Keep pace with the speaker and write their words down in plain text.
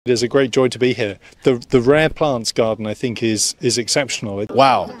It is a great joy to be here. The rare plants garden, I think, is exceptional.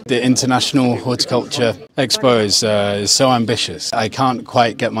 Wow, the International Horticultural Expo is so ambitious. I can't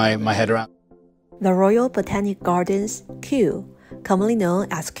quite get my head around. The Royal Botanical Gardens, Kew, commonly known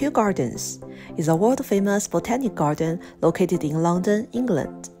as Kew Gardens, is a world-famous botanic garden located in London,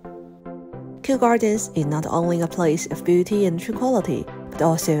 England. Kew Gardens is not only a place of beauty and tranquility, but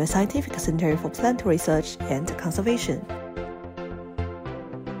also a scientific center for plant research and conservation.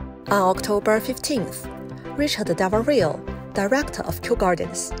 On October 15th, Richard Deverell, director of Kew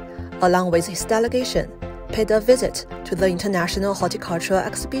Gardens, along with his delegation, paid a visit to the International Horticultural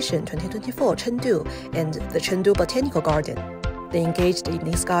Exhibition 2024 Chengdu and the Chengdu Botanical Garden. They engaged in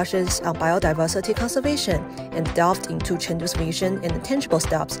discussions on biodiversity conservation and delved into Chengdu's vision and tangible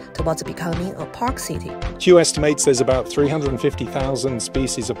steps towards becoming a park city. Kew estimates there's about 350,000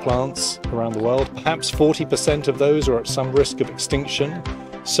 species of plants around the world. Perhaps 40% of those are at some risk of extinction.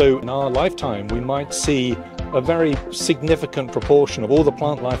 So in our lifetime, we might see a very significant proportion of all the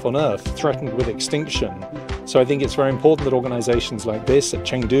plant life on Earth threatened with extinction. So I think it's very important that organizations like this at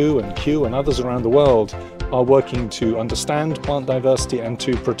Chengdu and Kew and others around the world are working to understand plant diversity and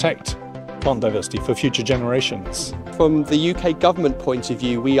to protect plant diversity for future generations. From the UK government point of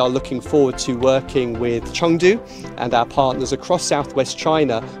view, we are looking forward to working with Chengdu and our partners across southwest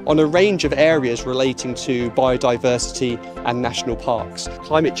China on a range of areas relating to biodiversity and national parks.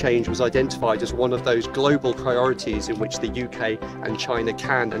 Climate change was identified as one of those global priorities in which the UK and China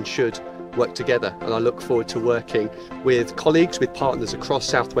can and should work together, and I look forward to working with colleagues, with partners across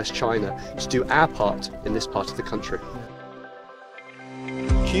southwest China to do our part in this part of the country.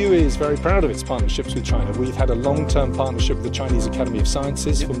 Kew is very proud of its partnerships with China. We've had a long-term partnership with the Chinese Academy of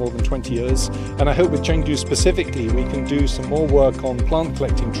Sciences for more than 20 years, and I hope with Chengdu specifically we can do some more work on plant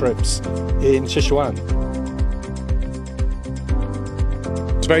collecting trips in Sichuan.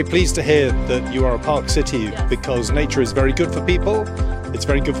 I'm very pleased to hear that you are a park city because nature is very good for people. It's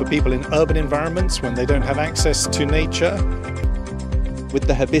very good for people in urban environments when they don't have access to nature. With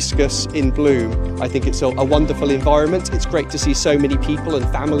the hibiscus in bloom, I think it's a wonderful environment. It's great to see so many people and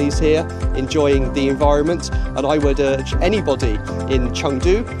families here enjoying the environment, and I would urge anybody in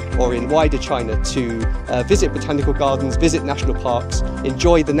Chengdu or in wider China to visit botanical gardens, visit national parks,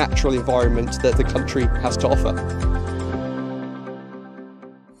 enjoy the natural environment that the country has to offer.